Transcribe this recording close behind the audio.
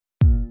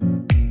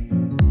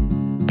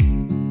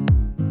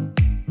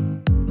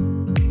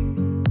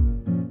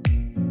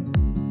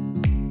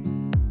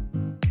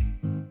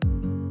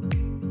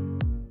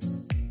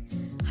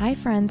Hi,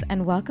 friends,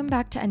 and welcome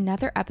back to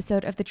another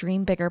episode of the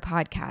Dream Bigger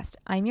podcast.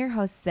 I'm your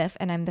host, Sif,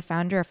 and I'm the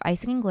founder of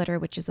Icing and Glitter,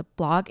 which is a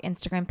blog,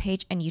 Instagram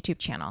page, and YouTube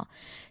channel.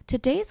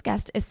 Today's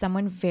guest is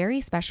someone very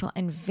special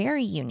and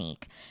very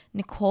unique,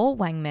 Nicole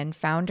Wegman,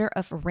 founder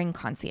of Ring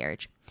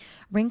Concierge.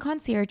 Ring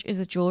Concierge is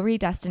a jewelry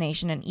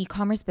destination and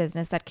e-commerce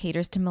business that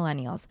caters to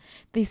millennials.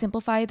 They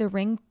simplify the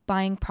ring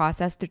buying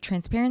process through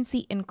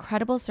transparency,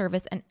 incredible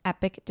service, and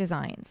epic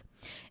designs.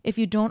 If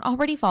you don't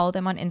already follow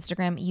them on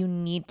Instagram, you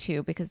need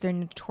to, because they're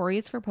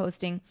notorious for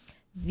posting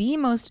the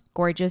most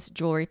gorgeous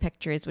jewelry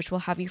pictures, which will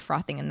have you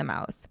frothing in the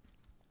mouth.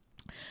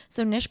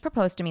 So Nish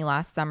proposed to me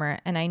last summer,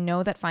 and I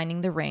know that finding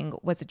the ring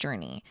was a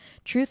journey.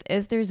 Truth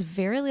is, there's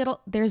very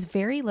little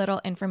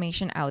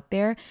information out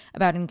there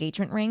about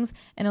engagement rings,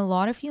 and a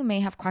lot of you may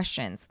have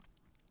questions.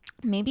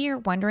 Maybe you're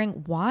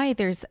wondering why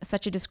there's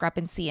such a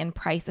discrepancy in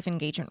price of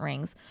engagement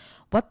rings,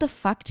 what the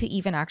fuck to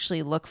even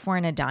actually look for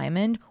in a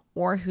diamond,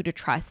 or who to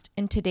trust.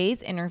 In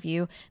today's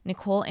interview,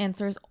 Nicole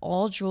answers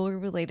all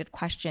jewelry-related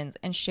questions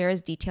and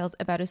shares details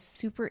about a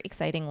super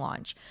exciting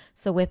launch.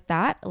 So with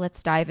that,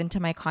 let's dive into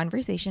my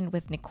conversation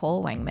with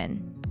Nicole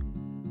Wegman.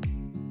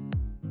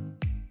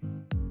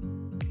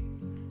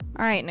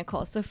 All right,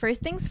 Nicole. So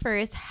first things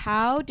first,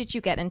 how did you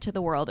get into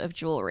the world of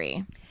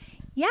jewelry?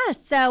 Yeah,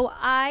 so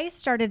I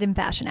started in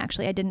fashion,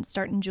 actually. I didn't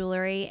start in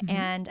jewelry.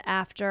 And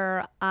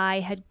after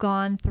I had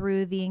gone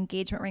through the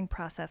engagement ring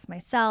process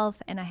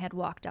myself and I had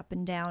walked up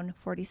and down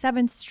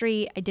 47th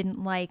Street, I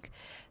didn't like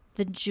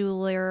the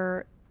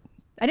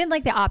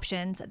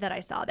options that I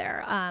saw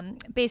there.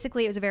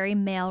 Basically, it was a very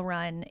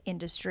male-run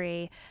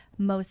industry.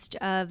 Most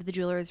of the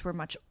jewelers were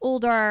much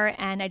older,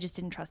 and I just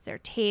didn't trust their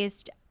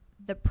taste.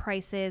 The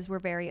prices were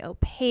very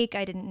opaque.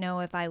 I didn't know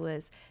if I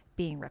was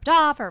being ripped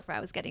off or if I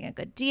was getting a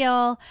good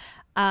deal.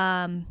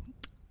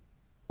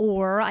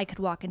 Or I could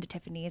walk into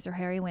Tiffany's or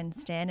Harry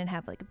Winston and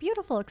have like a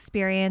beautiful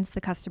experience.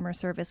 The customer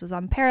service was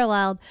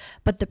unparalleled,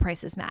 but the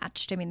prices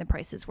matched. I mean, the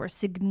prices were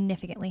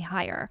significantly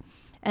higher.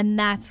 And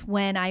that's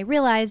when I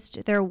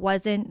realized there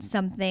wasn't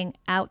something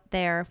out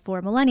there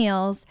for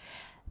millennials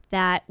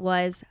that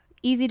was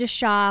easy to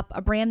shop, a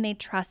brand they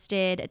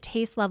trusted, a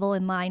taste level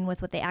in line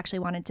with what they actually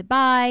wanted to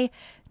buy.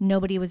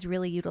 Nobody was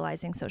really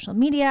utilizing social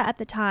media at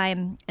the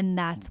time, and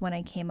that's when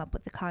I came up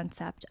with the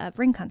concept of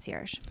Ring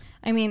Concierge.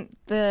 I mean,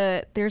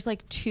 there's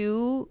like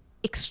two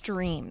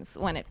extremes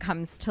when it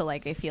comes to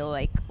like, I feel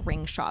like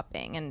ring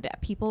shopping, and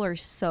people are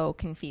so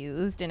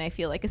confused, and I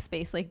feel like a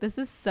space like this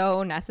is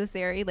so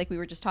necessary. Like we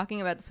were just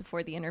talking about this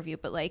before the interview,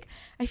 but like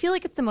I feel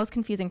like it's the most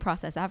confusing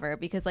process ever,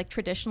 because like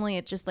traditionally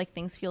it just like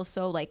things feel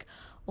so like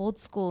old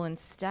school and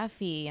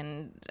stuffy,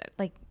 and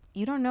like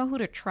you don't know who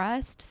to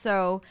trust.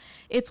 So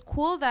it's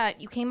cool that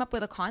you came up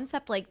with a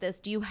concept like this.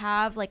 Do you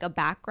have like a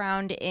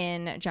background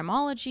in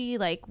gemology?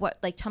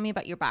 Tell me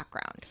about your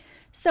background.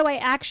 So I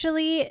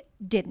actually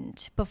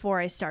didn't before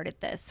I started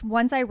this.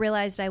 Once I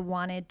realized I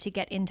wanted to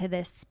get into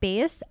this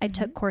space, I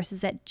took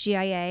courses at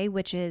GIA,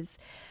 which is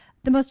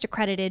the most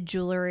accredited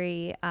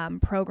jewelry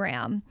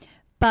program.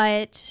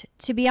 But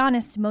to be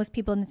honest, most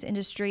people in this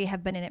industry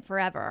have been in it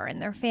forever, and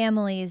their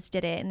families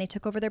did it, and they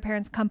took over their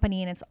parents'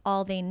 company, and it's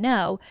all they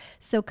know.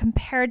 So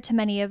compared to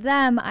many of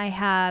them, I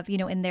have,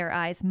 in their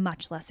eyes,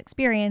 much less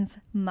experience,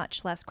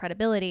 much less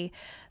credibility.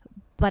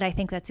 But I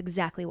think that's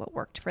exactly what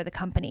worked for the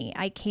company.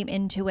 I came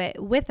into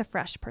it with a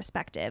fresh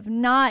perspective,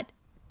 not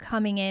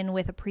coming in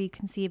with a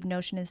preconceived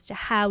notion as to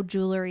how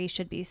jewelry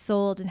should be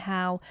sold and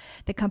how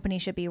the company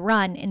should be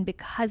run. And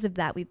because of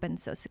that, we've been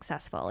so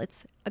successful.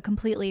 It's a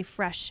completely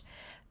fresh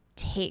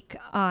take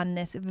on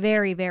this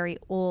very, very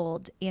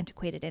old,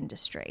 antiquated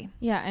industry.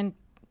 Yeah, and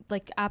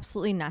like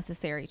absolutely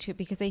necessary too,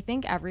 because I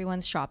think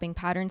everyone's shopping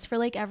patterns for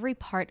like every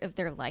part of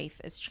their life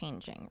is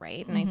changing,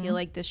 right? And I feel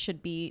like this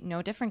should be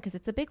no different, because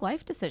it's a big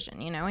life decision,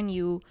 and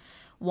you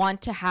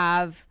want to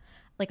have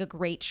like a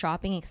great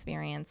shopping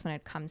experience when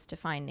it comes to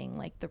finding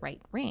like the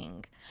right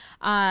ring.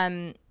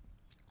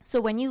 So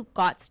when you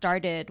got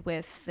started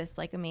with this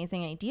like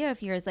amazing idea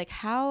of yours,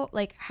 how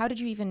did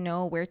you even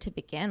know where to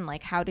begin?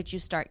 Like, how did you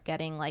start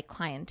getting like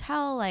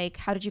clientele? Like,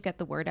 how did you get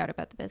the word out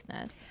about the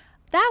business?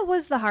 That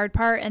was the hard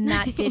part, and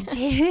that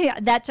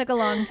that took a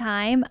long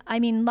time. I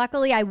mean,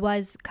 luckily I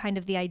was kind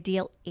of the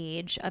ideal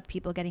age of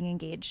people getting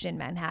engaged in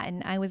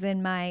Manhattan. I was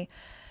in my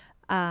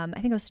I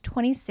think I was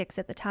 26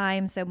 at the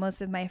time, so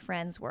most of my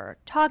friends were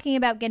talking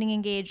about getting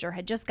engaged or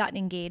had just gotten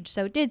engaged.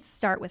 So it did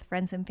start with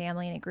friends and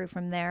family, and it grew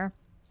from there.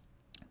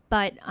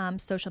 But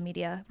social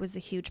media was a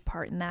huge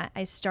part in that.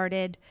 I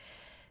started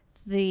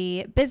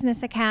the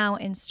business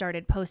account and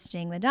started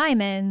posting the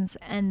diamonds,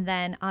 and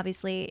then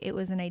obviously it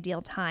was an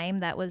ideal time.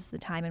 That was the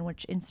time in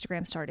which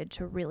Instagram started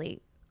to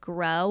really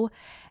grow,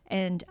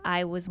 and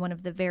I was one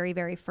of the very,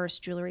 very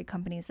first jewelry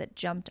companies that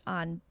jumped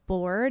on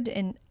board.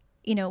 And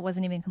it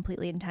wasn't even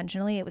completely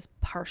intentionally. It was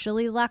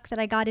partially luck that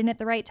I got in at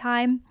the right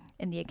time.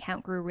 And the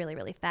account grew really,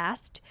 really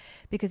fast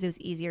because it was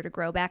easier to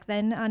grow back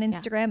then on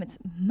Instagram. Yeah. It's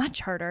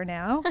much harder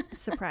now,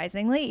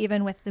 surprisingly.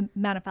 Even with the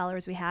amount of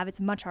followers we have, it's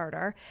much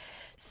harder.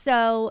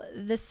 So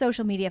the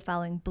social media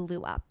following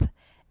blew up.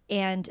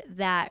 And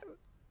that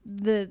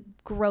the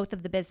growth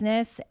of the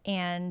business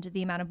and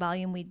the amount of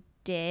volume we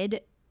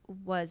did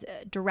was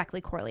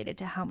directly correlated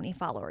to how many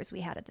followers we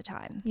had at the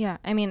time. Yeah.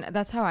 I mean,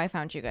 that's how I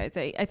found you guys.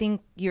 I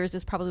think yours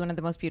is probably one of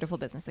the most beautiful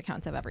business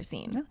accounts I've ever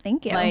seen. Oh,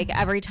 thank you. Like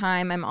every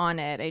time I'm on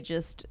it, I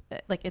just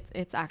like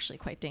it's actually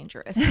quite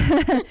dangerous.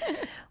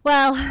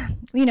 Well,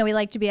 we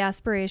like to be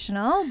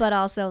aspirational, but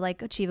also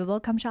like achievable.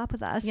 Come shop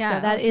with us. Yeah.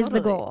 So that is totally.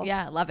 the goal.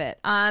 Yeah. Love it.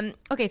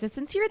 Okay. So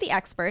since you're the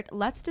expert,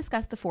 let's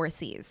discuss the 4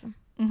 C's.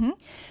 Mm-hmm.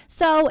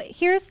 So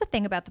here's the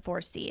thing about the 4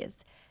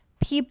 C's.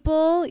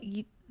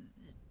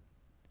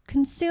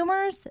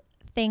 Consumers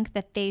think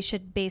that they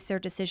should base their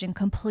decision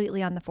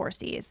completely on the 4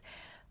 C's,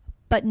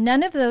 but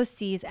none of those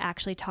C's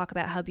actually talk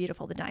about how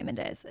beautiful the diamond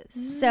is.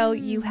 So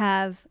you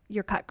have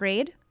your cut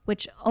grade,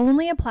 which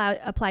only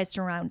applies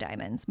to round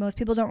diamonds. Most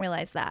people don't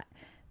realize that.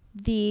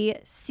 The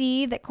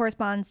C that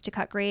corresponds to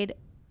cut grade,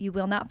 you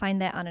will not find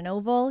that on an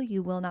oval.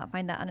 You will not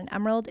find that on an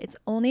emerald. It's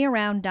only a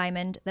round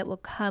diamond that will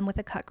come with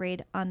a cut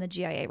grade on the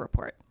GIA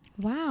report.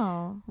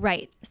 Wow.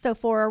 Right. So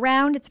for a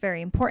round, it's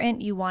very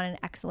important. You want an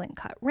excellent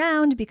cut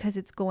round because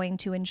it's going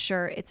to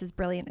ensure it's as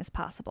brilliant as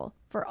possible.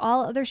 For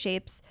all other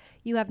shapes,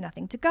 you have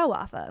nothing to go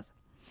off of.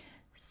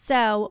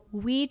 So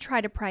we try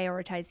to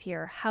prioritize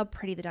here how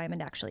pretty the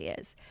diamond actually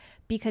is.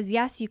 Because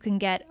yes, you can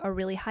get a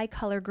really high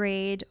color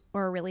grade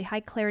or a really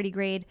high clarity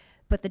grade,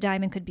 but the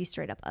diamond could be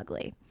straight up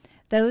ugly.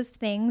 Those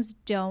things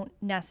don't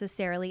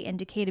necessarily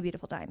indicate a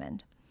beautiful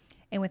diamond.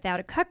 And without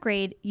a cut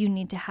grade, you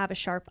need to have a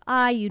sharp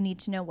eye. You need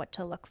to know what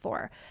to look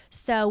for.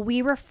 So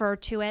we refer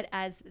to it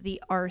as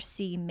the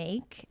RC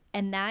make.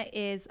 And that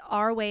is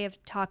our way of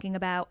talking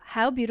about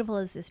how beautiful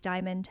is this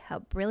diamond? How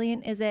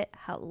brilliant is it?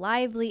 How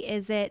lively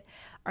is it?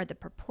 Are the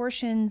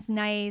proportions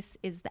nice?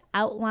 Is the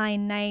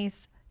outline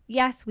nice?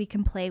 Yes, we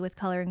can play with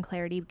color and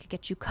clarity. We could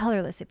get you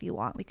colorless if you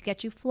want. We could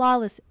get you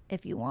flawless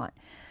if you want.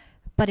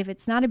 But if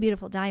it's not a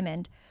beautiful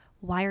diamond,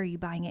 why are you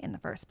buying it in the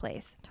first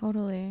place?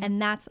 Totally.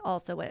 And that's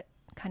also what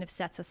kind of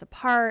sets us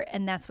apart.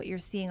 And that's what you're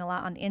seeing a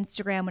lot on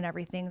Instagram when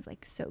everything's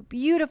like so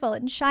beautiful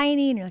and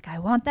shiny and you're like, I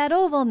want that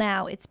oval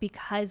now. It's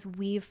because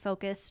we've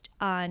focused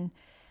on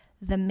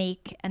the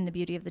make and the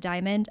beauty of the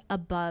diamond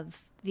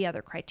above the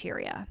other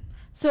criteria.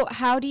 So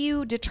how do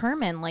you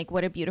determine like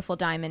what a beautiful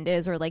diamond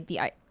is, or like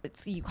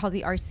you call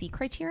the RC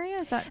criteria?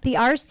 Is that the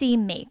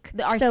RC make?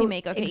 The RC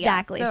make, okay,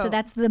 exactly. Yeah. So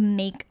that's the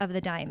make of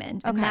the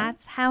diamond, and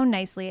that's how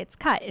nicely it's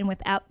cut. And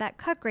without that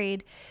cut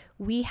grade,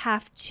 we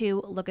have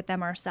to look at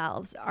them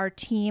ourselves. Our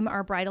team,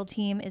 our bridal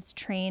team, is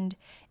trained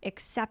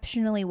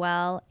exceptionally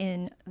well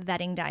in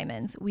vetting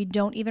diamonds. We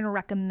don't even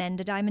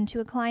recommend a diamond to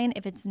a client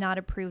if it's not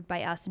approved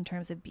by us in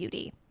terms of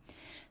beauty.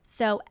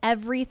 So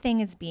everything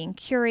is being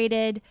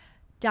curated.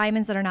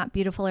 Diamonds that are not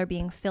beautiful are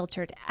being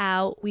filtered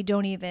out. We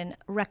don't even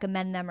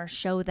recommend them or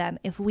show them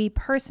if we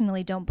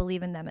personally don't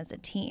believe in them as a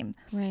team.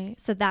 right?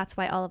 So that's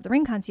why all of the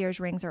Ring Concierge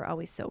rings are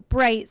always so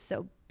bright,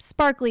 so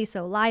sparkly,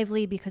 so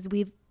lively, because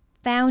we've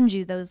found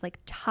you those like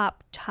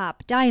top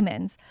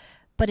diamonds.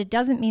 But it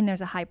doesn't mean there's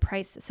a high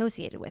price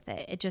associated with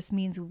it. It just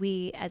means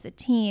we as a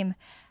team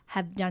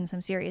have done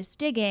some serious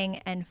digging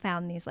and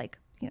found these like,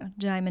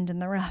 diamond in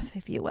the rough,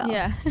 if you will.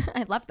 Yeah,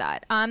 I love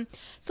that.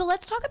 So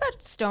let's talk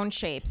about stone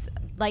shapes.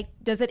 Like,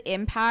 does it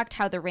impact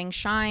how the ring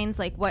shines?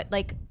 Like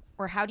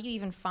or how do you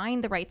even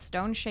find the right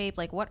stone shape?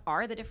 Like, what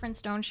are the different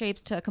stone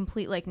shapes to a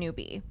complete like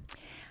newbie?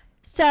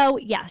 So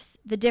yes,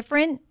 the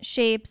different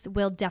shapes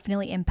will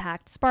definitely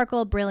impact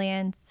sparkle,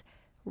 brilliance.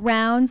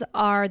 Rounds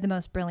are the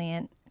most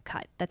brilliant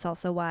cut. That's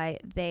also why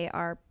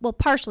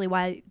partially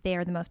why they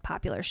are the most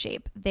popular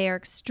shape. They are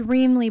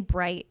extremely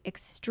bright,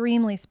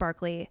 extremely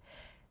sparkly.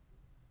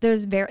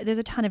 There's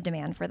a ton of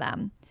demand for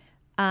them.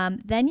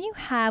 Then you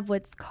have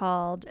what's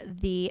called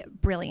the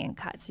brilliant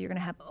cut. So you're going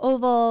to have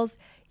ovals,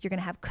 you're going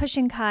to have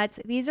cushion cuts.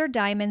 These are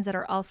diamonds that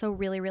are also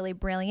really, really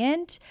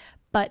brilliant,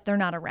 but they're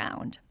not a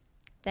round.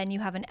 Then you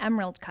have an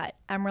emerald cut.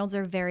 Emeralds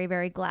are very,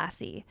 very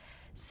glassy.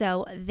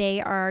 So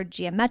they are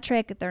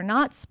geometric. They're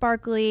not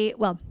sparkly.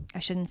 Well, I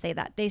shouldn't say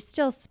that. They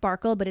still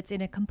sparkle, but it's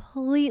in a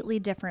completely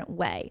different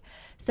way.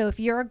 So if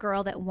you're a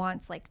girl that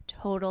wants like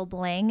total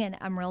bling, an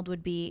emerald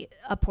would be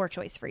a poor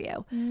choice for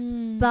you.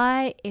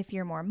 But if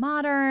you're more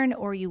modern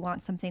or you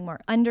want something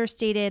more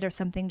understated or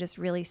something just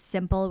really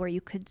simple where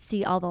you could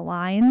see all the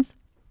lines,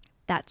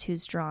 that's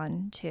who's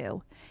drawn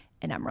to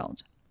an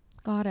emerald.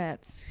 Got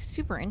it.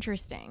 Super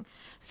interesting.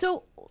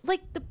 So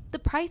like the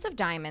price of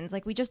diamonds,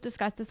 like we just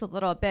discussed this a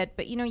little bit,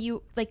 but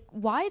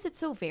why is it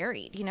so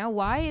varied?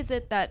 Why is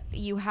it that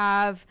you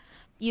have,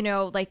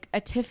 like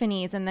a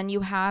Tiffany's and then you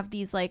have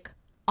these like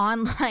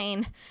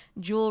online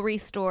jewelry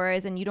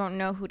stores and you don't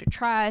know who to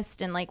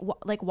trust, and like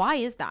why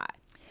is that?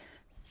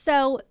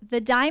 So the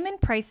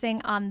diamond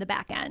pricing on the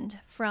back end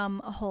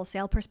from a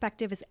wholesale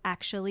perspective is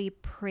actually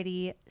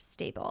pretty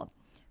stable.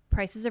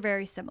 Prices are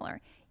very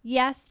similar.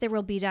 Yes, there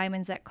will be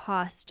diamonds that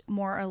cost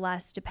more or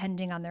less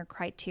depending on their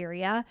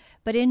criteria,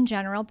 but in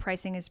general,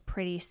 pricing is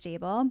pretty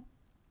stable.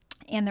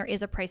 And there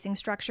is a pricing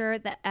structure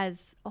that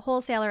as a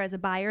wholesaler, as a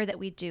buyer, that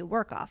we do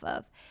work off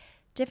of.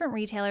 different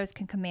retailers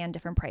can command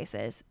different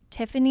prices.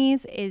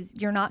 Tiffany's is,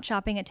 you're not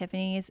shopping at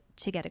Tiffany's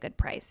to get a good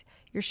price.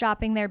 You're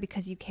shopping there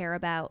because you care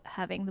about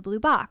having the blue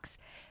box.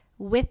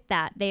 With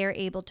that, they are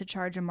able to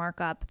charge a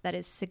markup that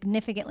is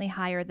significantly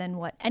higher than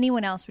what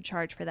anyone else would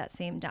charge for that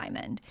same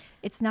diamond.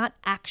 It's not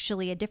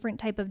actually a different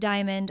type of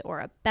diamond or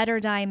a better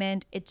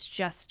diamond. It's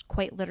just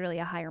quite literally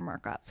a higher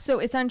markup. So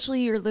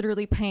essentially you're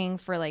literally paying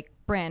for like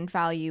brand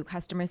value,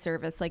 customer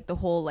service, like the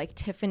whole like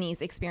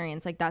Tiffany's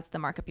experience. Like that's the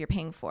markup you're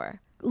paying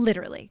for.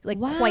 Literally, like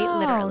Wow, quite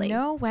literally.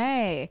 No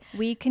way.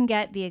 We can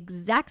get the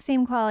exact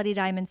same quality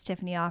diamonds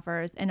Tiffany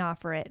offers and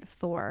offer it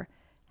for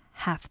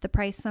half the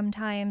price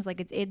sometimes.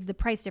 Like the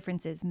price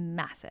difference is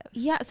massive.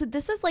 Yeah, so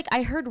this is like,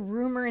 I heard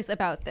rumors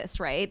about this,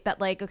 right? That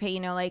like, okay, you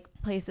know, like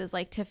places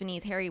like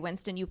Tiffany's, Harry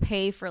Winston, you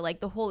pay for like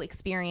the whole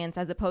experience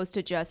as opposed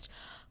to just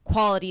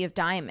quality of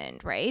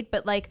diamond, right?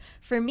 But like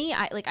for me,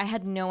 I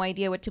had no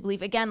idea what to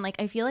believe. Again, like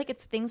I feel like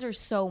things are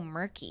so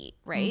murky,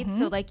 right?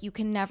 So like you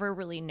can never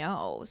really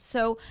know.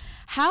 So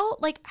how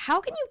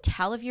can you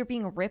tell if you're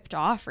being ripped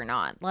off or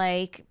not?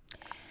 Like,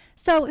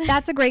 so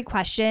that's a great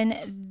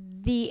question.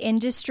 The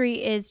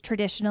industry is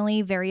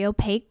traditionally very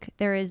opaque.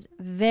 There is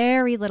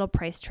very little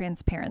price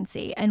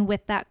transparency. And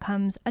with that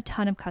comes a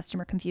ton of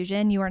customer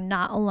confusion. You are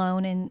not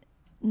alone in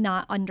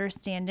not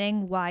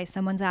understanding why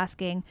someone's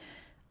asking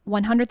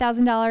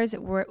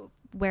 $100,000,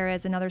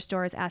 whereas another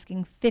store is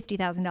asking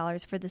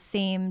 $50,000 for the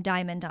same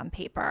diamond on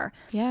paper.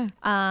 yeah.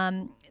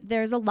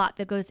 There's a lot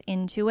that goes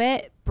into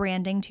it.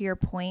 Branding, to your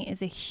point,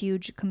 is a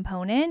huge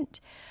component.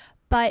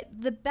 But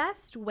the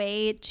best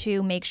way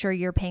to make sure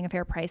you're paying a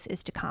fair price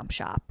is to comp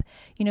shop.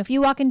 You know, if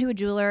you walk into a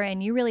jeweler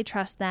and you really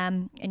trust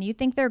them and you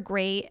think they're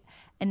great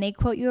and they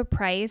quote you a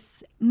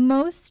price,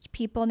 most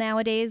people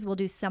nowadays will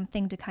do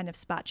something to kind of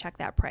spot check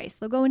that price.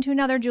 They'll go into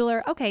another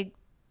jeweler. Okay,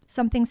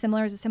 something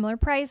similar is a similar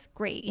price.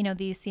 Great. You know,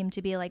 these seem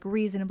to be like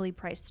reasonably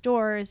priced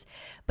stores.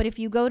 But if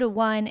you go to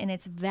one and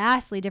it's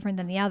vastly different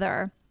than the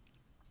other,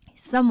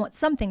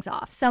 something's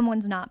off.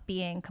 Someone's not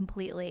being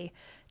completely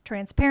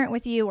transparent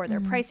with you, or their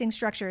pricing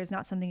structure is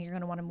not something you're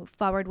going to want to move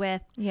forward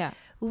with. Yeah.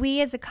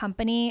 We as a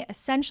company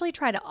essentially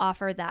try to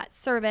offer that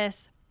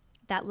service,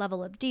 that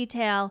level of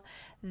detail,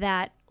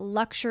 that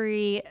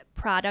luxury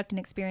product and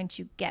experience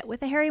you get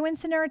with a Harry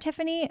Winston or a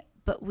Tiffany,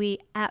 but we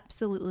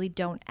absolutely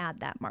don't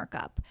add that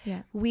markup.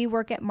 Yeah. We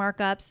work at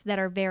markups that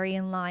are very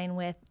in line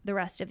with the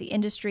rest of the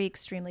industry,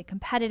 extremely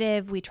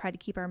competitive. We try to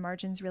keep our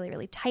margins really,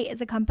 really tight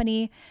as a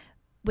company,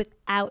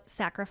 without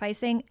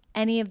sacrificing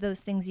any of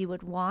those things you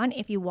would want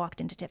if you walked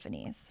into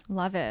Tiffany's.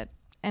 Love it.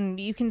 And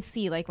you can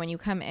see like when you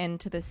come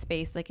into this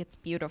space, like it's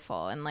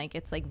beautiful and like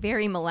it's like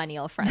very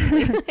millennial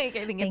friendly. Like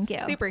I think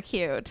it's super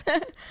cute.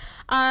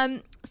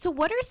 So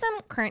what are some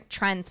current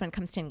trends when it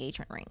comes to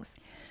engagement rings?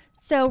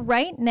 So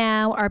right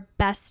now our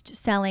best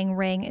selling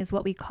ring is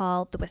what we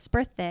call the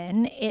Whisper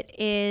Thin. It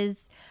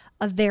is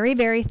a very,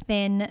 very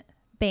thin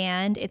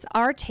band. It's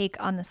our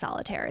take on the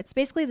solitaire. It's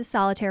basically the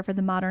solitaire for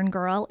the modern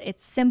girl.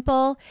 It's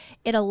simple.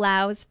 It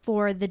allows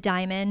for the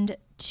diamond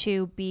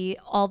to be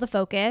all the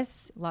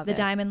focus. Love the it.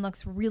 diamond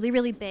looks really,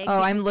 really big.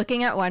 Oh, I'm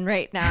looking at one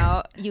right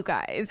now. You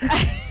guys,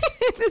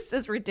 this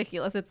is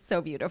ridiculous. It's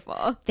so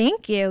beautiful.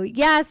 Thank you.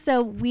 Yeah.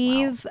 So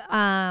we've,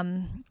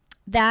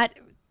 that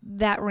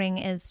ring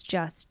is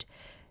just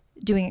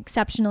doing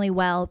exceptionally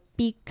well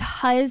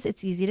because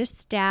it's easy to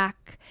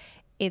stack.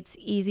 It's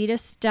easy to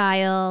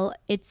style.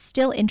 It's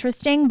still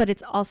interesting, but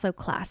it's also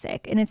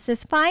classic. And it's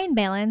this fine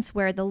balance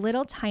where the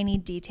little tiny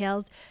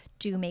details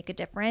do make a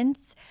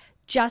difference.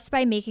 Just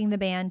by making the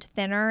band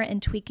thinner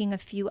and tweaking a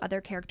few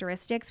other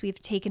characteristics,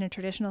 we've taken a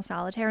traditional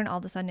solitaire and all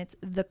of a sudden it's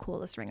the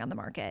coolest ring on the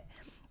market.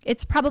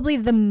 It's probably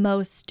the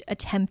most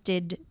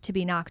attempted to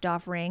be knocked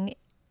off ring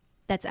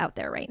that's out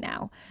there right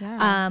now.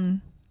 Yeah.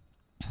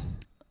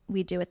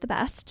 We do it the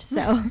best,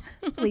 so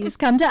please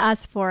come to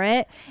us for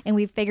it. And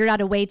we've figured out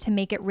a way to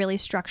make it really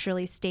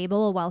structurally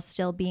stable while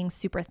still being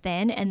super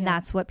thin, and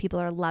that's what people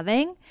are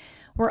loving.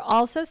 We're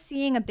also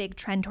seeing a big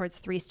trend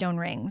towards 3-stone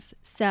rings.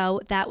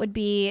 So that would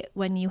be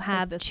when you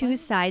have like two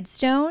side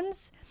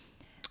stones.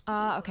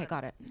 Okay,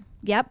 got it.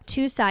 Yep,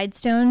 2 side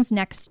stones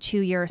next to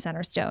your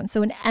center stone.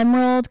 So an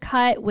emerald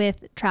cut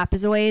with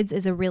trapezoids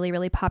is a really,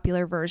 really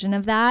popular version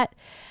of that.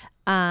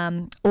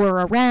 Or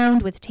a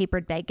round with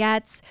tapered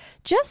baguettes,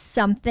 just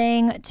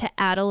something to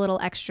add a little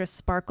extra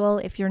sparkle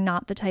if you're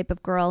not the type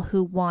of girl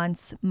who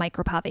wants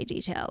micropave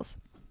details.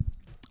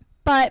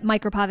 But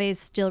micropave is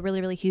still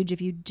really, really huge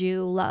if you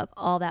do love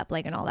all that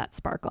bling and all that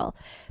sparkle.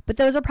 But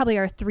those are probably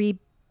our 3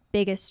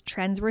 biggest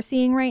trends we're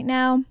seeing right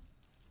now.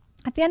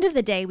 At the end of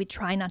the day, we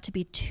try not to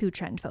be too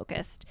trend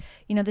focused.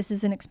 You know, this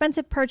is an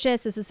expensive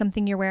purchase. This is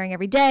something you're wearing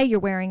every day. You're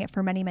wearing it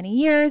for many, many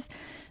years.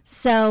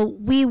 So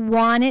we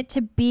want it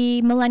to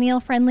be millennial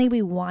friendly.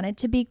 We want it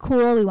to be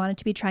cool. We want it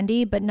to be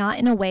trendy, but not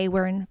in a way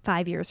where in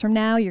 5 years from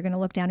now, you're going to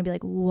look down and be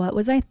like, what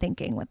was I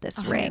thinking with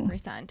this ring?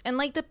 100%. And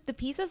like the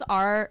pieces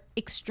are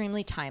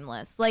extremely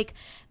timeless. Like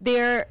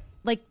they're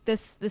like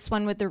this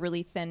one with the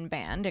really thin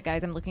band.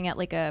 Guys, I'm looking at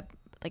like a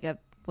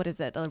what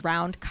is it? A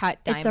round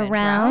cut diamond. It's a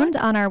round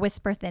on our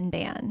Whisper Thin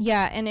band.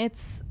 Yeah, and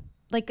it's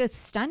like a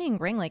stunning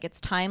ring. Like it's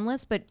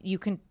timeless, but you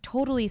can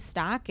totally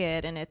stack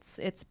it and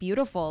it's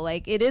beautiful.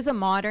 Like it is a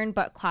modern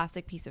but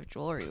classic piece of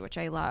jewelry, which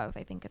I love.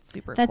 I think it's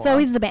super That's cool.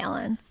 always the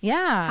balance.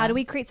 Yeah. How do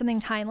we create something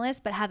timeless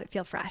but have it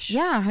feel fresh?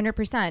 Yeah,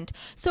 100%.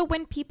 So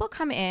when people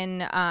come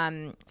in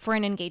for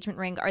an engagement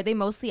ring, are they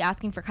mostly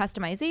asking for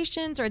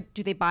customizations or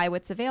do they buy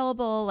what's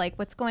available? Like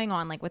what's going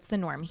on? Like what's the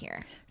norm here?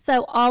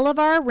 So all of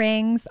our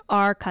rings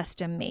are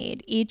custom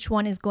made. Each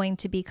one is going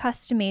to be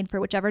custom made for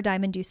whichever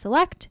diamond you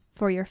select,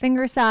 for your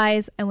finger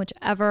size, and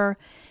whichever,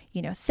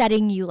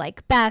 setting you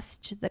like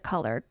best, the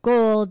color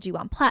gold, do you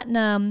want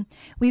platinum?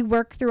 We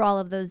work through all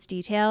of those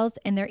details,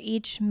 and they're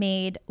each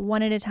made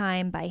one at a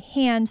time by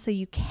hand, so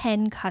you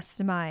can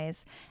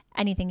customize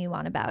anything you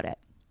want about it.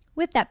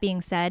 With that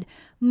being said,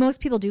 most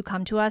people do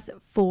come to us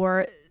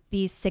for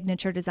these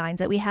signature designs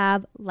that we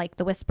have, like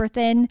the Whisper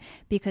Thin,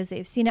 because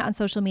they've seen it on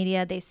social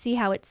media, they see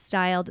how it's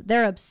styled,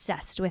 they're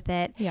obsessed with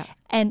it,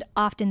 and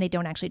often they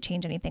don't actually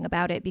change anything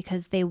about it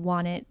because they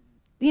want it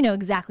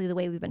exactly the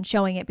way we've been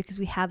showing it, because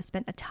we have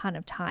spent a ton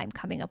of time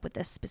coming up with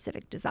this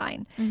specific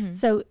design.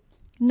 So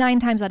 9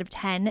 times out of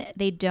 10,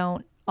 they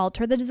don't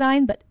alter the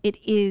design, but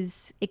it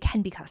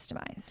can be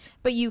customized.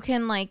 But you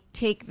can like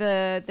take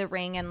the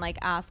ring and like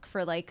ask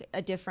for like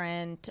a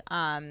different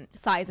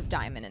size of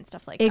diamond and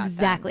stuff like that.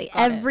 Exactly.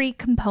 Every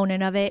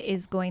component of it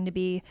is going to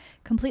be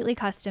completely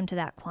custom to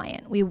that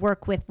client. We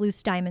work with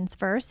loose diamonds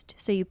first,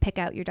 so you pick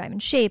out your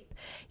diamond shape,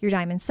 your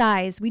diamond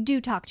size. We do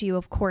talk to you,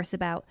 of course,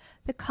 about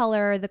the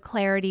color, the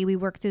clarity. We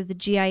work through the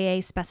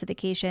GIA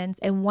specifications,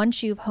 and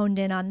once you've honed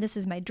in on this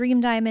is my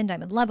dream diamond,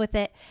 I'm in love with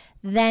it,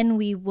 then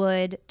we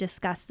would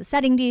discuss the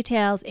setting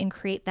details and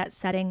create that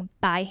setting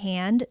by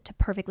hand to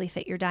perfectly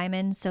fit your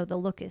diamond, so the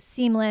look is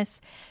seamless,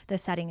 the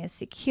setting is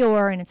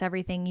secure, and it's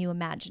everything you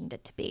imagined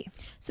it to be.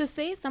 So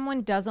say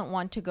someone doesn't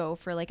want to go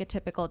for like a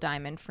typical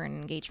diamond for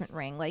an engagement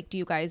ring, like do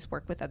you guys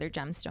work with other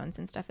gemstones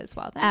and stuff as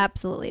well then?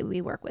 Absolutely.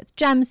 We work with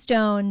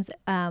gemstones.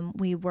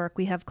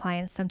 We have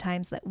clients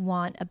sometimes that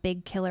want a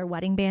big killer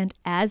wedding band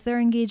as their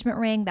engagement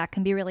ring. That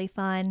can be really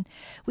fun.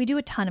 We do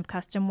a ton of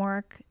custom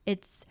work.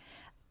 It's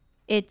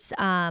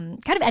kind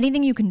of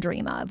anything you can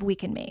dream of, we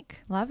can make.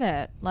 Love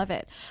it. Love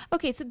it.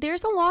 Okay, so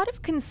there's a lot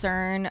of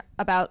concern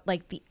about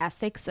like the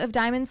ethics of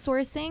diamond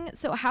sourcing.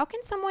 So how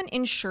can someone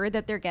ensure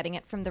that they're getting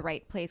it from the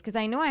right place? Because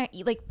I know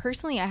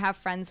personally I have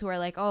friends who are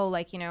like,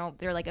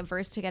 they're like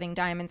averse to getting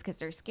diamonds because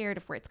they're scared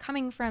of where it's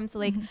coming from. So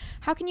like,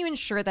 how can you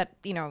ensure that,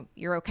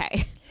 you're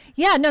okay?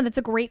 Yeah, no, that's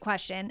a great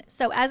question.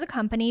 So as a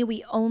company,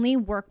 we only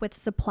work with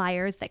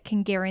suppliers that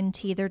can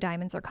guarantee their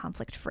diamonds are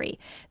conflict free.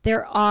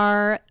 There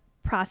are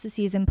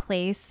processes in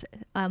place.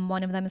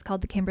 One of them is called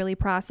the Kimberly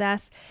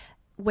process,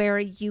 where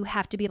you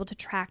have to be able to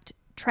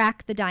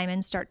track the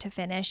diamond start to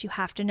finish. You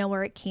have to know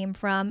where it came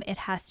from. It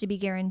has to be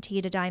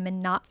guaranteed a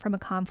diamond not from a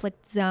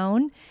conflict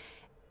zone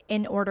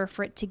in order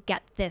for it to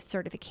get this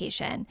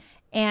certification.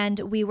 And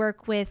we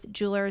work with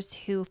jewelers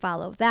who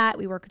follow that.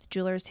 We work with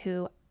jewelers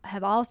who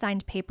have all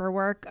signed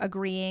paperwork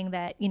agreeing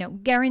that,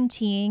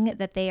 guaranteeing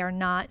that they are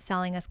not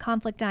selling us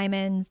conflict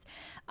diamonds.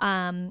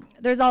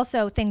 There's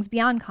also things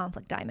beyond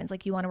conflict diamonds.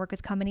 Like you want to work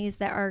with companies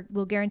that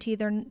will guarantee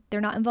they're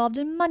not involved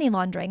in money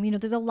laundering.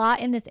 There's a lot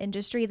in this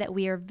industry that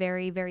we are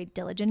very, very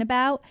diligent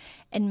about,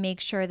 and make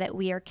sure that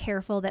we are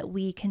careful that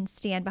we can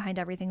stand behind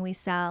everything we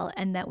sell,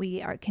 and that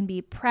we can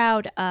be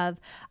proud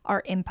of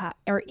our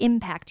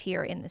impact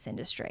here in this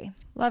industry.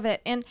 Love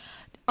it. And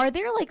are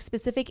there like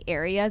specific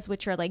areas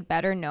which are like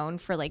better known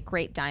for like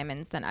great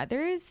diamonds than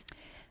others?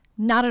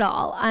 Not at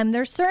all.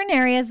 There's certain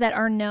areas that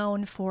are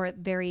known for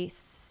very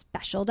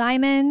special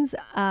diamonds,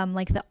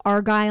 like the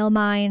Argyle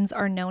mines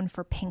are known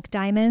for pink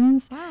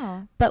diamonds.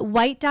 Wow. But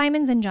white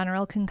diamonds in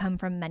general can come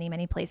from many,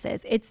 many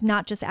places. It's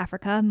not just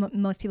Africa.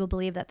 Most people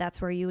believe that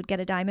that's where you would get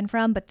a diamond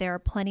from, but there are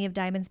plenty of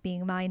diamonds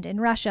being mined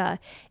in Russia,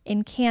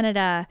 in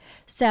Canada.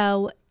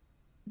 So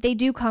they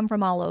do come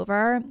from all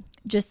over.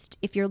 Just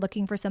if you're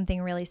looking for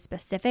something really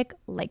specific,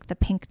 like the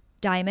pink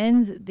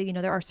diamonds,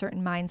 there are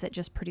certain mines that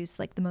just produce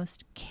like the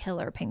most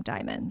killer pink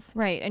diamonds.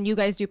 Right. And you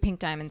guys do pink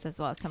diamonds as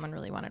well if someone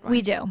really wanted one.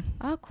 We do.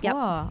 Oh, cool. Yep.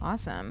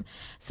 Awesome.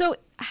 So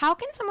how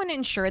can someone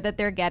ensure that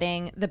they're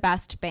getting the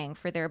best bang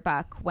for their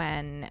buck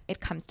when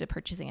it comes to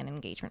purchasing an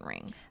engagement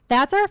ring?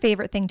 That's our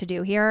favorite thing to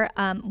do here.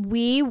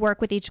 We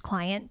work with each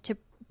client to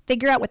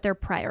figure out what their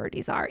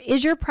priorities are.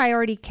 Is your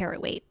priority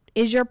carat weight?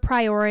 Is your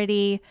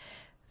priority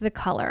the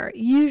color?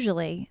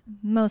 Usually,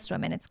 most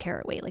women, it's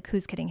carat weight. Like,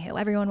 who's kidding who?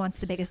 Everyone wants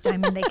the biggest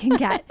diamond they can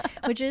get,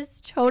 which is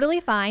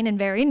totally fine and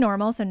very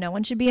normal. So no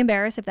one should be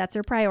embarrassed if that's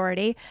their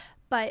priority.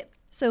 But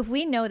so if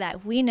we know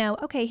that,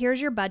 okay,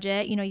 here's your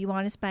budget. You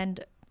want to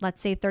spend,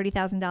 let's say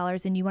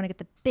 $30,000, and you want to get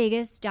the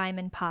biggest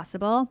diamond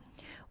possible.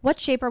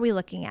 What shape are we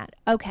looking at?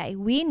 Okay,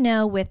 we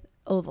know with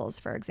ovals,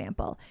 for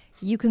example,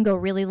 you can go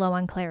really low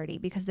on clarity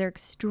because they're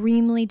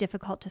extremely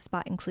difficult to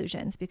spot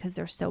inclusions because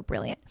they're so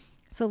brilliant.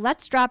 So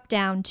let's drop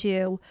down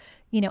to,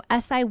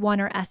 SI1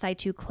 or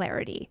SI2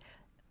 clarity.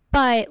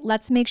 But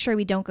let's make sure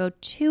we don't go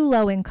too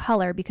low in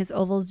color because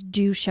ovals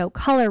do show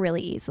color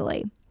really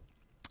easily.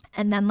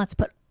 And then let's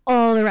put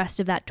all the rest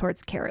of that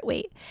towards carat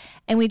weight.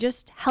 And we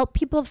just help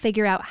people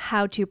figure out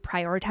how to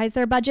prioritize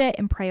their budget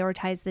and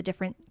prioritize the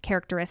different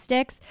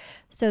characteristics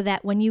so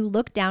that when you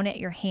look down at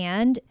your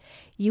hand,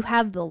 you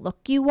have the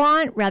look you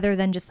want rather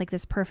than just like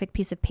this perfect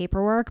piece of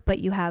paperwork, but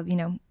you have,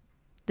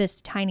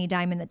 this tiny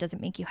diamond that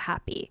doesn't make you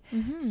happy.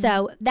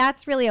 So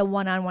that's really a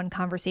one-on-one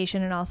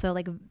conversation, and also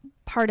like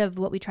part of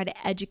what we try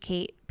to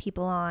educate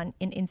people on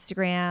in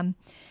Instagram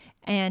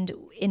and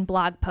in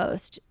blog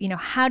posts.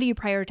 How do you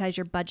prioritize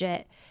your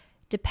budget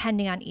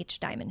depending on each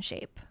diamond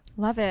shape?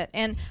 Love it.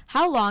 And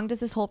how long does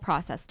this whole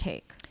process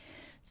take?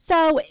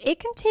 So it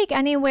can take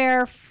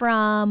anywhere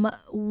from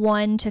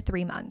 1 to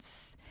 3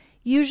 months.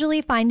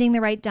 Usually finding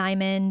the right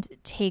diamond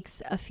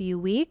takes a few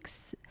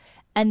weeks.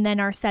 And then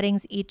our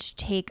settings each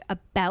take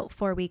about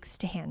 4 weeks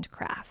to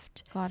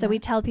handcraft. So we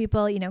tell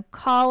people,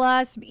 call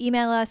us,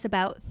 email us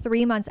about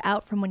 3 months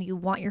out from when you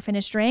want your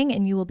finished ring,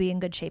 and you will be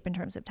in good shape in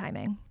terms of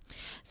timing.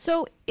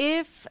 So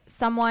if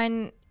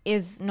someone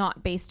is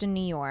not based in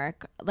New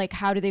York, like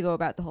how do they go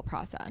about the whole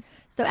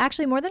process? So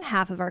actually more than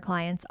half of our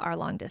clients are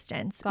long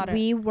distance. Got it.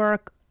 We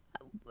work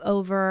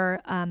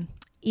over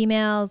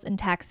emails and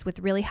texts with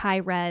really high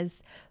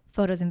res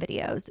photos and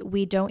videos.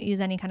 We don't use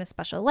any kind of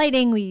special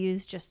lighting. We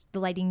use just the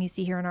lighting you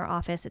see here in our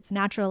office. It's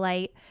natural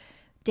light,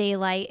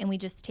 daylight, and we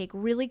just take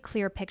really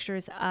clear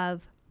pictures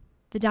of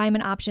the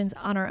diamond options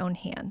on our own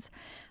hands.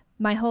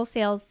 My whole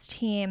sales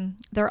team,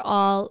 they're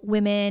all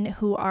women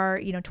who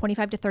are,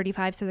 25 to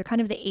 35. So they're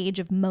kind of the age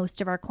of most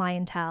of our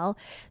clientele.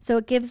 So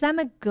it gives them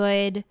a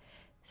good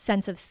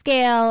sense of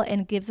scale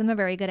and gives them a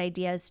very good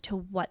idea as to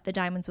what the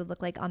diamonds would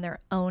look like on their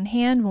own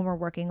hand when we're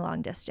working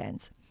long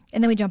distance.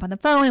 And then we jump on the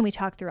phone and we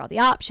talk through all the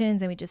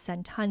options, and we just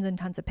send tons and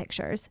tons of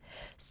pictures.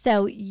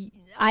 So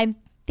I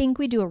think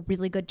we do a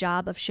really good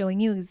job of showing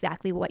you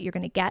exactly what you're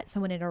going to get.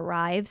 So when it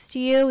arrives to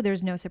you,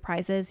 there's no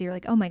surprises. You're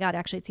like, oh my God,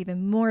 actually, it's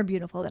even more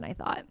beautiful than I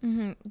thought.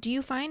 Mm-hmm. Do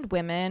you find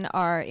women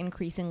are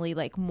increasingly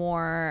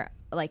more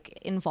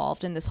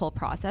involved in this whole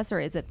process, or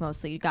is it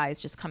mostly guys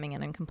just coming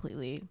in and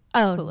completely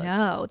clueless?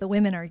 No, the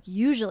women are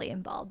usually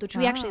involved, which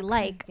we actually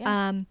like.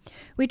 Yeah.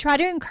 We try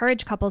to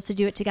encourage couples to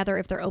do it together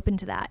if they're open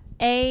to that.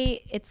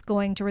 A, it's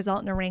going to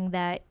result in a ring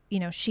that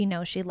she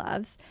knows she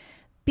loves.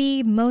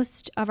 B,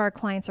 most of our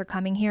clients are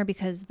coming here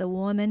because the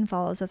woman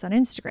follows us on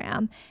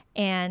Instagram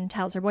and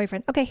tells her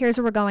boyfriend, okay, here's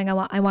where we're going.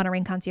 I want a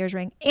ring concierge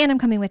ring, and I'm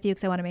coming with you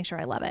because I want to make sure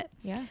I love it.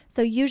 Yeah.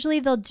 So usually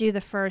they'll do the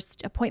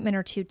first appointment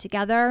or two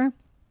together.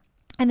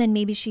 And then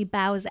maybe she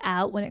bows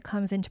out when it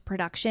comes into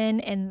production,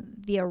 and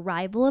the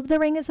arrival of the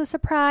ring is a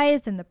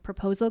surprise, and the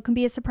proposal can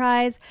be a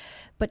surprise,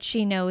 but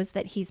she knows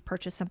that he's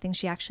purchased something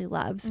she actually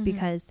loves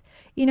because,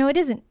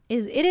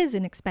 it is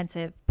an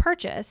expensive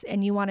purchase,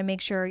 and you want to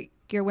make sure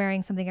you're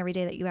wearing something every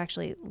day that you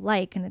actually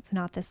like, and it's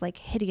not this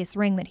hideous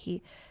ring that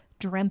he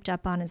dreamt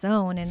up on his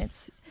own, and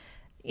it's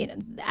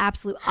the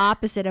absolute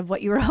opposite of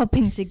what you were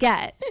hoping to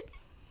get.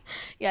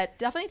 Yeah, it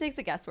definitely takes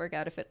the guesswork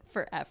out of it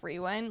for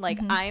everyone.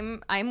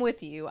 I'm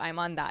with you. I'm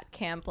on that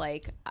camp.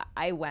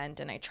 I went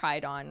and I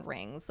tried on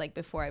rings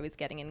before I was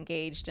getting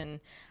engaged, and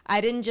I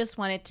didn't just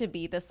want it to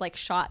be this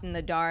shot in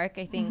the dark.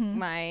 I think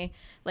my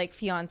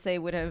fiance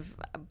would have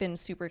been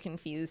super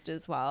confused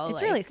as well.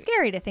 It's really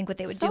scary to think what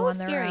they would do on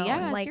their own.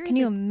 Yeah, can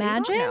you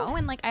imagine? They don't know.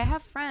 And I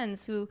have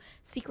friends who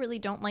secretly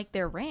don't like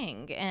their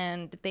ring,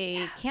 and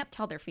they can't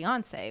tell their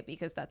fiance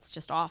because that's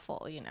just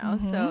awful,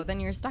 So then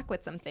you're stuck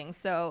with something.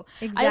 So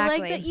exactly. I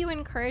like that you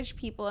encourage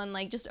people and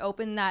just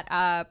open that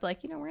up.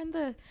 We're in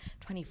the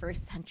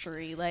 21st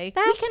century. We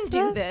can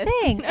do this.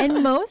 Thing.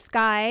 And most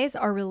guys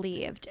are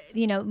relieved.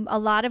 A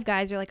lot of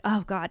guys are like,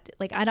 oh God,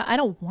 I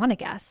don't want to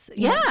guess.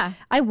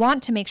 I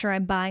want to make sure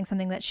I'm buying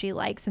something that she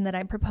likes and that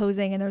I'm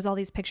proposing, and there's all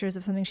these pictures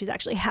of something she's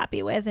actually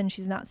happy with and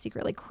she's not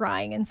secretly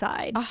crying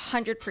inside.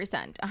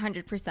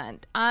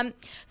 100%.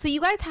 So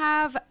you guys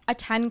have a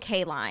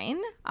 10K line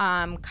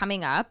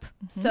coming up.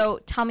 So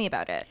tell me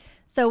about it.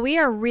 So we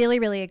are really,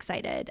 really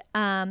excited.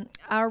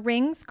 Our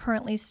rings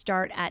currently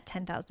start at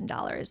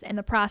 $10,000. And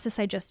the process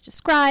I just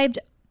described,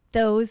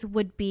 those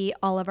would be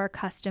all of our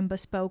custom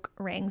bespoke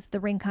rings, the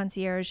Ring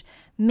Concierge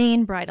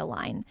main bridal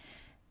line.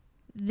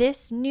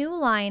 This new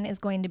line is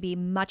going to be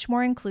much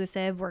more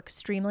inclusive. We're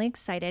extremely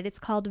excited. It's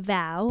called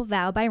Vow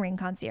by Ring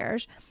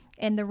Concierge.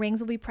 And the rings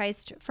will be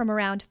priced from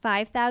around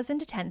 $5,000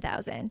 to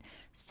 $10,000.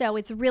 So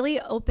it's really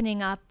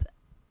opening up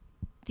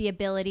the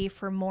ability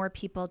for more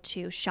people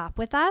to shop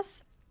with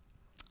us.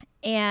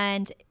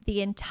 And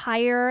the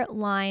entire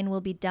line will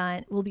be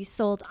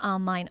sold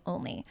online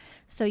only.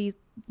 So you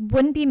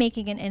wouldn't be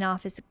making an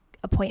in-office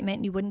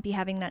appointment. You wouldn't be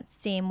having that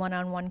same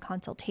one-on-one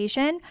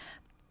consultation,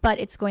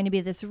 but it's going to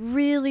be this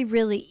really,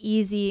 really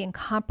easy and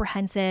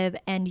comprehensive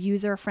and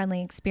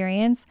user-friendly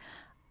experience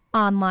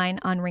online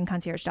on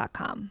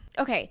ringconcierge.com.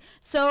 Okay,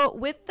 so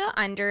with the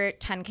under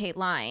 10K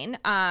line,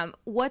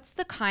 what's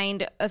the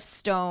kind of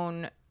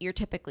stone you're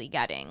typically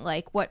getting?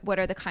 What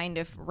are the kind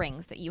of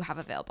rings that you have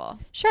available?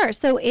 Sure.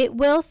 So it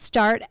will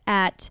start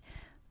at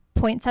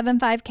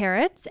 0.75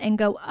 carats and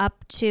go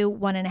up to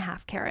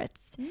 1.5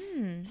 carats.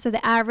 So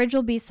the average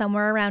will be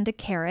somewhere around a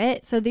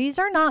carat. So these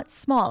are not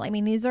small. I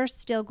mean, these are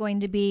still going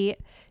to be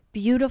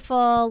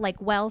beautiful, like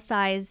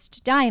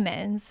well-sized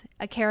diamonds.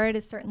 A carat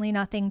is certainly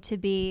nothing to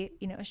be,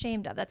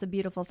 ashamed of. That's a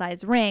beautiful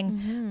size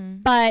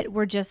ring. But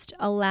we're just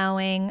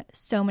allowing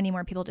so many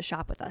more people to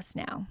shop with us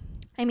now.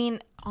 I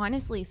mean,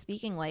 honestly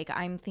speaking, like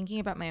I'm thinking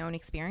about my own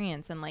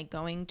experience and like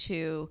going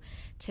to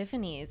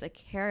Tiffany's, a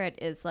carat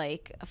is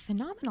like a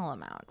phenomenal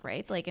amount,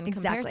 right? Like in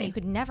comparison, you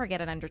could never get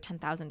it under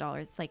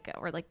 $10,000. It's like,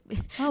 or like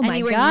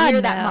anywhere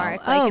near that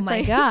mark. Like, oh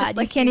my God.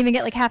 You can't even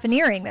get like half an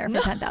earring there for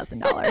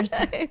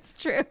 $10,000. It's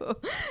true.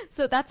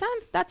 So that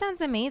sounds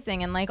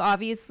amazing. And like,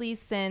 obviously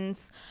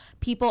since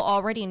people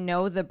already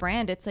know the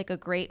brand, it's like a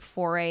great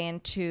foray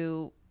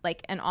into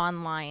like an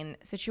online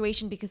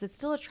situation because it's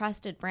still a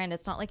trusted brand.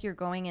 It's not like you're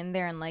going in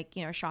there and like,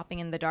 shopping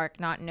in the dark,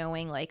 not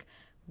knowing like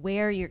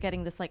where you're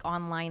getting this like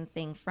online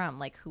thing from,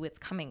 like who it's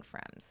coming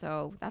from.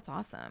 So that's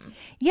awesome.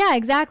 Yeah,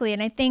 exactly.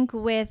 And I think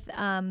with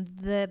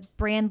the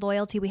brand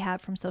loyalty we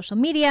have from social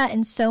media,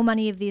 and so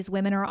many of these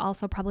women are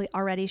also probably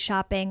already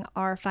shopping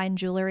our fine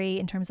jewelry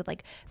in terms of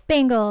like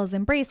bangles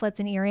and bracelets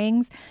and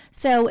earrings.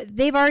 So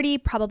they've already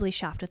probably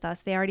shopped with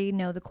us. They already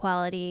know the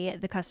quality,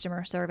 the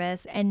customer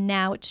service, and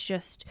now it's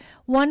just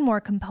one more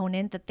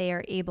component that they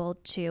are able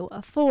to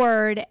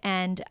afford,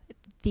 and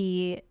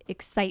the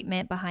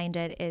excitement behind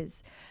it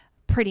is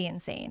pretty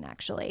insane,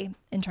 actually,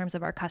 in terms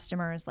of our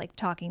customers like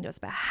talking to us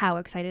about how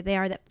excited they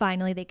are that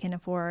finally they can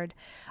afford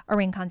a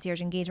ring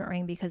concierge engagement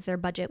ring because their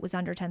budget was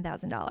under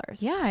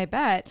 $10,000. Yeah, I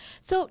bet.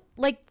 So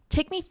like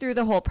take me through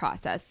the whole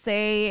process.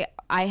 Say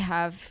I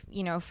have,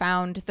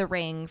 found the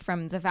ring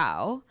from the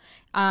vow.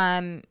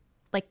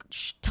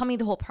 Tell me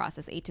the whole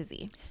process, A to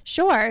Z.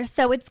 Sure.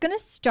 So it's going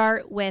to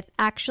start with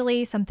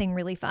actually something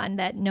really fun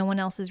that no one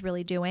else is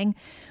really doing.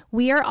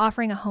 We are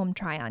offering a home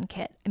try-on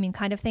kit. I mean,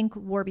 kind of think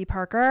Warby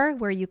Parker,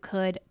 where you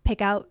could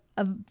pick out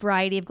a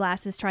variety of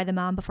glasses, try them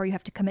on before you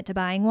have to commit to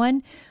buying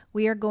one.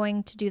 We are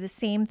going to do the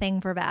same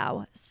thing for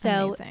vow.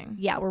 So amazing.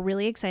 Yeah, we're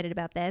really excited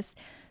about this.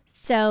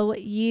 So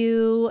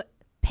you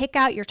pick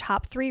out your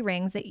top 3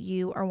 rings that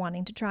you are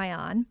wanting to try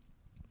on.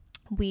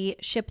 We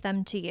ship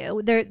them to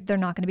you. They're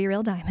not going to be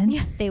real diamonds.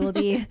 Yeah. They will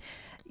be,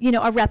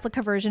 a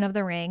replica version of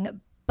the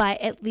ring,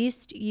 but at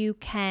least you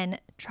can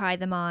try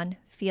them on,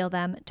 feel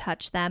them,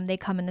 touch them. They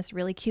come in this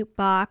really cute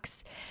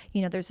box.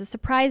 There's a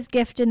surprise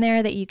gift in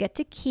there that you get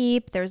to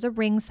keep. There's a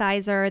ring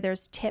sizer.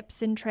 There's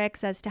tips and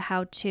tricks as to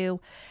how to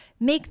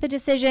make the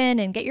decision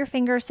and get your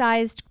finger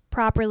sized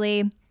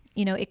properly.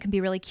 It can be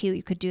really cute.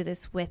 You could do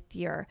this with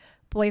your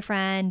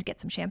boyfriend, get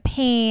some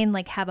champagne,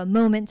 like have a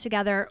moment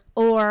together,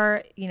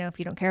 or if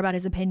you don't care about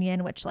his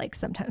opinion, which like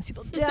sometimes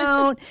people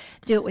don't,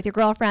 do it with your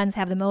girlfriends,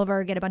 have them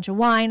over, get a bunch of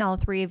wine, all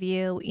 3 of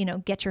you,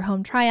 get your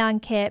home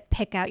try-on kit,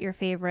 pick out your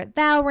favorite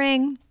vow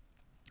ring.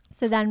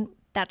 So then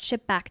that's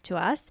shipped back to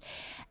us,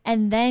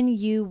 and then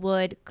you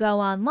would go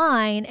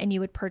online and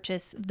you would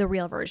purchase the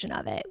real version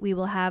of it. We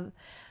will have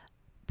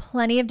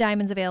plenty of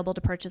diamonds available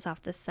to purchase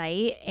off the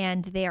site,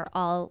 and they are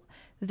all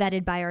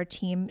vetted by our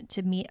team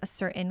to meet a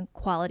certain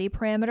quality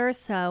parameter.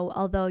 So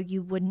although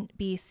you wouldn't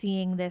be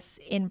seeing this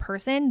in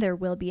person, there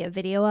will be a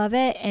video of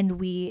it. And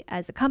we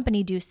as a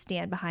company do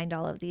stand behind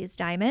all of these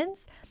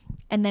diamonds.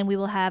 And then we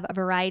will have a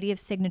variety of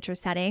signature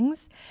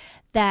settings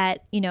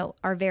that,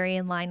 are very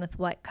in line with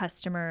what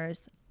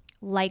customers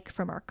like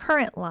from our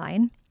current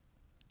line.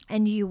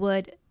 And you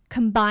would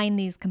combine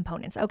these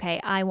components. Okay,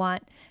 I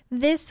want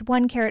this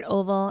 1 carat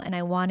oval and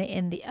I want it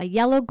in a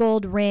yellow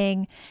gold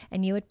ring,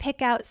 and you would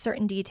pick out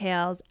certain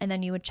details and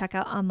then you would check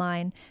out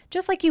online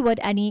just like you would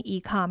any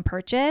e-com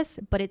purchase,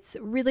 but it's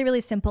really,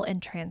 really simple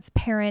and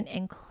transparent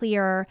and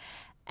clear,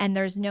 and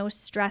there's no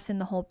stress in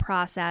the whole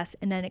process,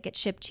 and then it gets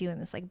shipped to you in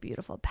this like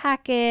beautiful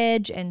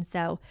package. And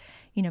so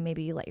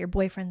maybe you let your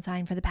boyfriend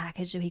sign for the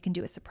package so he can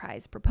do a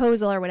surprise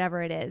proposal or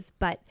whatever it is.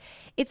 But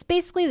it's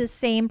basically the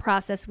same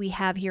process we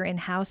have here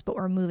in-house, but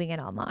we're moving it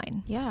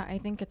online. Yeah, I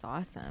think it's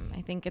awesome.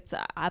 I think it's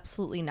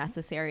absolutely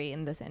necessary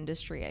in this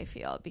industry, I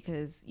feel,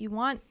 because you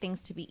want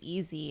things to be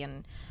easy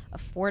and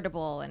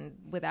affordable and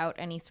without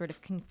any sort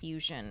of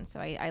confusion. So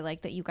I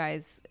like that you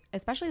guys,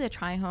 especially the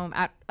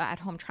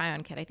at-home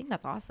try-on kit, I think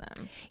that's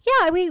awesome.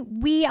 Yeah,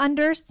 we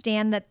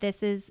understand that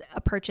this is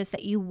a purchase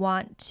that you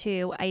want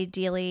to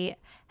ideally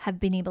have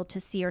been able to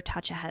see or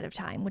touch ahead of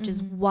time, which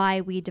is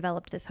why we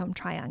developed this home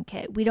try-on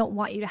kit. We don't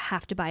want you to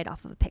have to buy it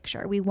off of a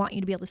picture. We want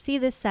you to be able to see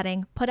this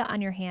setting, put it on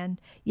your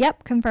hand.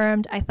 Yep,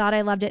 confirmed. I thought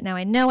I loved it. Now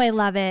I know I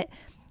love it.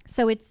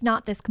 So it's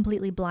not this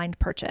completely blind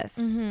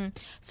purchase.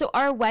 So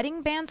are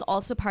wedding bands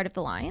also part of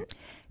the line?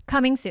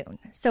 Coming soon.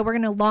 So we're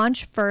going to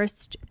launch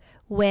first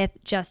with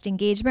just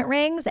engagement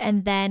rings,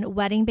 and then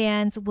wedding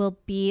bands will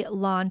be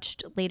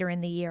launched later in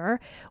the year.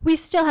 We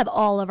still have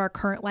all of our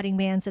current wedding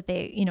bands that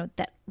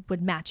that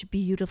would match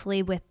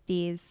beautifully with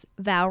these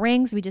vow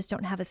rings. We just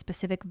don't have a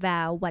specific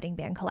vow wedding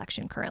band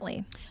collection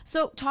currently.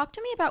 So talk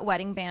to me about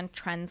wedding band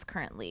trends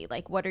currently.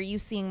 Like, what are you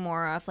seeing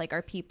more of? Like,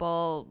 are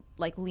people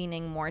like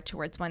leaning more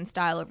towards one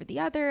style over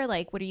the other?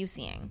 Like, what are you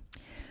seeing?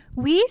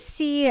 We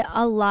see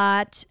a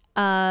lot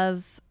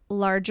of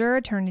larger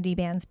eternity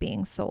bands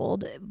being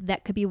sold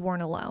that could be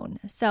worn alone.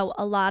 So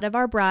a lot of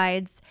our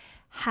brides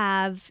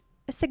have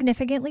a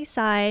significantly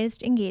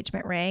sized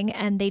engagement ring,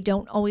 and they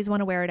don't always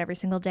want to wear it every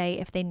single day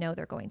if they know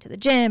they're going to the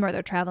gym or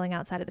they're traveling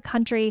outside of the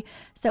country.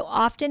 So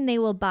often they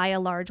will buy a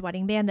large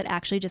wedding band that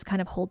actually just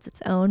kind of holds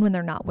its own when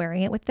they're not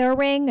wearing it with their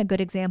ring. A good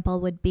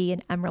example would be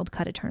an emerald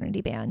cut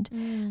eternity band.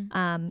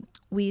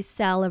 We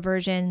sell a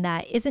version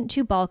that isn't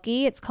too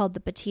bulky. It's called the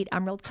Petite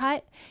Emerald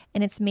Cut,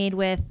 and it's made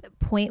with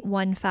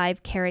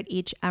 0.15 carat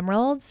each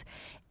emeralds.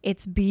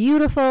 It's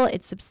beautiful,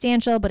 it's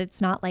substantial, but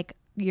it's not like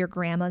your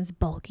grandma's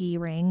bulky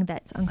ring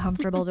that's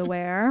uncomfortable to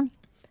wear.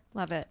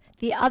 Love it.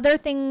 The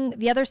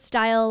other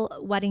style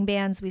wedding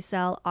bands we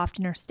sell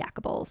often are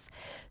stackables.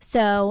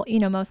 So,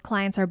 most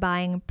clients are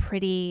buying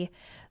pretty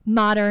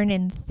modern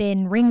and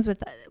thin rings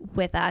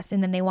with us,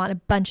 and then they want a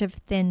bunch of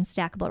thin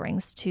stackable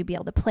rings to be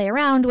able to play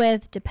around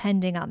with.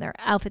 Depending on their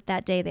outfit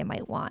that day, they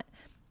might want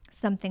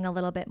something a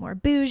little bit more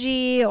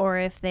bougie, or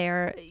if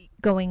they're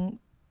going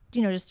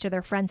just to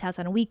their friend's house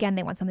on a weekend,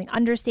 they want something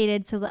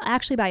understated. So they'll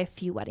actually buy a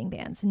few wedding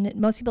bands. And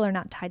most people are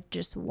not tied to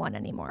just one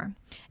anymore.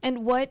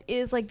 And what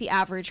is like the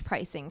average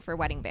pricing for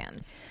wedding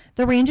bands?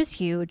 The range is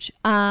huge.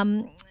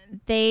 Something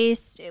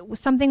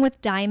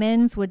with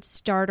diamonds would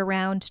start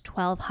around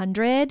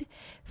 $1,200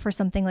 for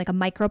something like a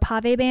micro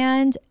pave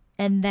band.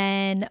 And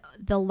then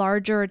the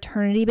larger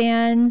eternity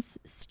bands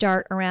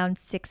start around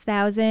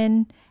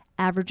 $6,000,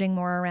 averaging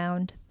more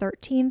around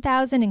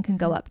 $13,000, and can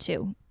go up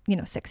to,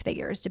 six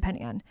figures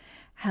depending on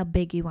how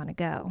big you want to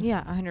go.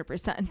 Yeah,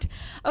 100%.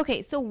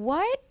 Okay, so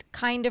what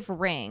kind of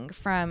ring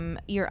from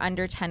your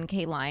under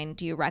 10K line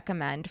do you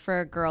recommend for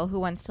a girl who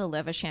wants to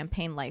live a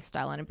champagne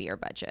lifestyle on a beer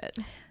budget?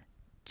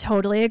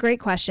 Totally a great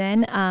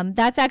question.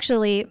 That's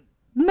actually,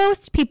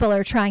 most people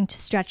are trying to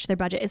stretch their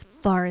budget as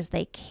far as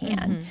they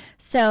can.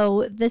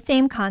 So the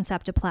same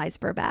concept applies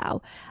for a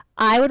vow.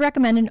 I would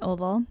recommend an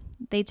oval.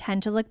 They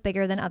tend to look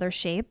bigger than other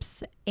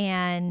shapes,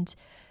 and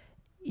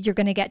you're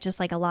going to get just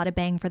like a lot of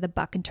bang for the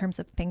buck in terms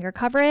of finger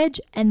coverage.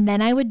 And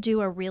then I would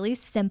do a really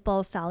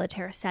simple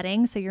solitaire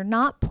setting. So you're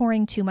not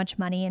pouring too much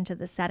money into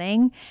the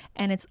setting,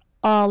 and it's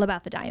all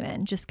about the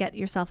diamond. Just get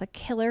yourself a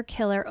killer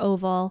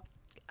oval.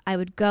 I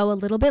would go a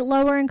little bit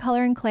lower in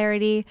color and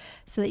clarity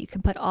so that you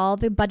can put all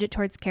the budget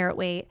towards carat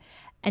weight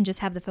and just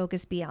have the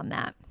focus be on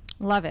that.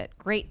 Love it.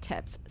 Great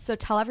tips. So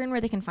tell everyone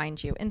where they can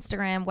find you.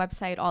 Instagram,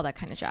 website, all that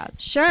kind of jazz.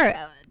 Sure.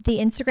 The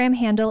Instagram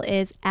handle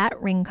is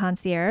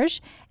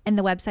 @ringconcierge, and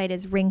the website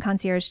is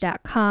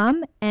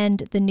ringconcierge.com. And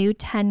the new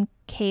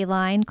 10K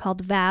line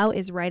called Vow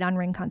is right on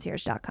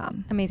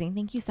ringconcierge.com. Amazing.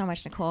 Thank you so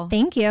much, Nicole.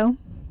 Thank you.